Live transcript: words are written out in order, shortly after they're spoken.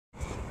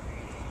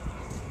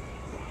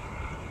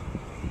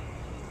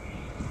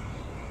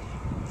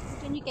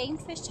Virginia game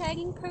fish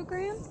tagging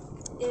program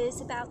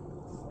is about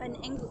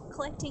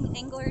collecting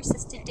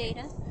angler-assisted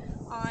data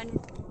on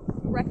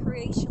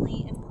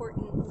recreationally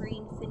important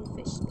marine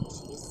finfish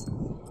species.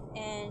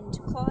 And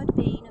Claude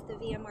Bain of the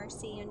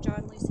VMRC and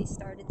John Lucy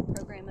started the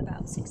program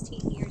about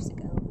 16 years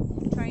ago,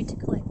 trying to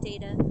collect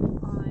data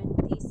on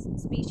these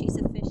species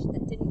of fish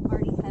that didn't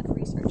already have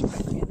research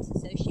programs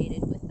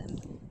associated with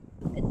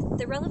them.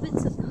 The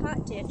relevance of the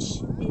hot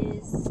ditch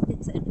is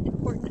it's an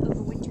important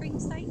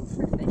overwintering site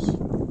for fish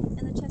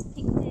in the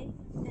Chesapeake Bay,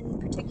 in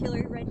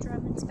particular red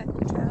drum and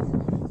speckled trout,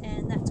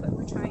 and that's what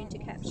we're trying to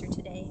capture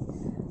today.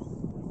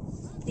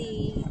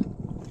 The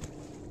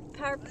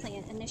power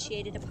plant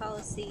initiated a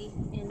policy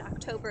in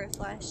October of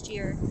last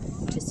year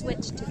to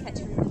switch to catch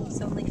and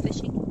release only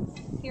fishing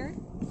here,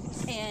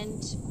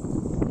 and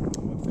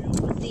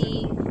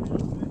the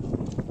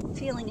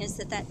feeling is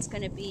that that's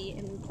going to be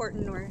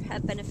important or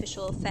have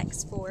beneficial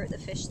effects for the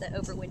fish that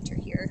overwinter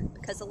here,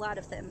 because a lot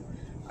of them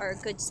are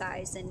good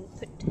size and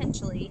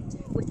potentially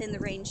within the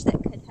range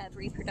that could have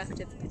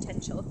reproductive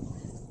potential.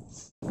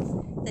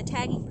 The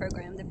tagging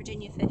program, the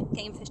Virginia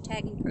Game Fish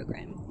Tagging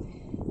Program,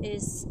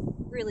 is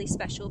really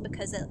special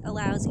because it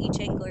allows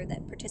each angler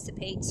that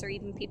participates, or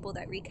even people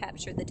that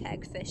recapture the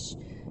tagged fish,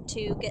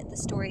 to get the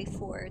story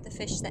for the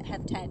fish that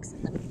have tags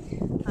in them.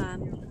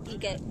 You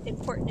get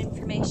important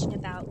information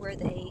about where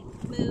they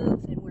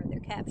move and where they're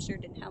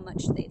captured and how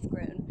much they've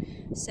grown.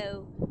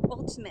 So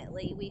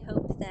ultimately, we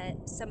hope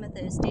that some of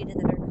those data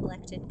that are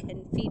collected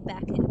can feed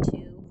back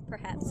into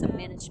perhaps some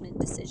management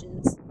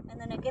decisions.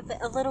 And then I give it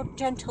a little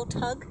gentle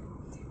tug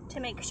to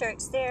make sure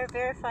it's there.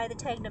 Verify the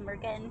tag number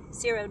again,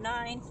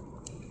 09.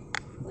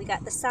 We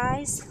got the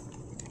size.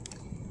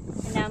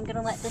 And now I'm going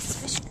to let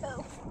this fish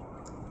go.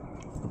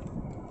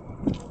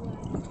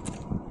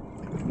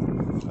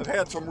 I've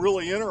had some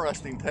really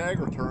interesting tag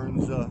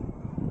returns.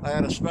 I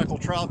had a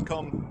speckled trout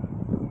come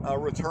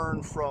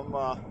return from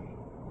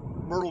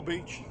Myrtle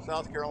Beach,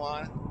 South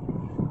Carolina,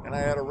 and I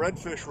had a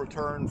redfish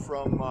return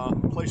from a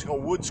place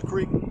called Woods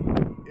Creek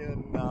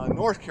in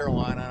North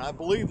Carolina, and I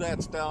believe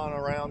that's down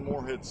around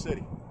Morehead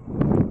City.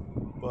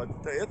 But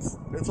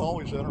it's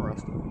always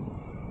interesting.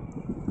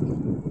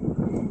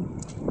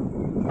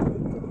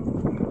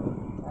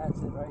 That's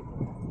it right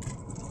there.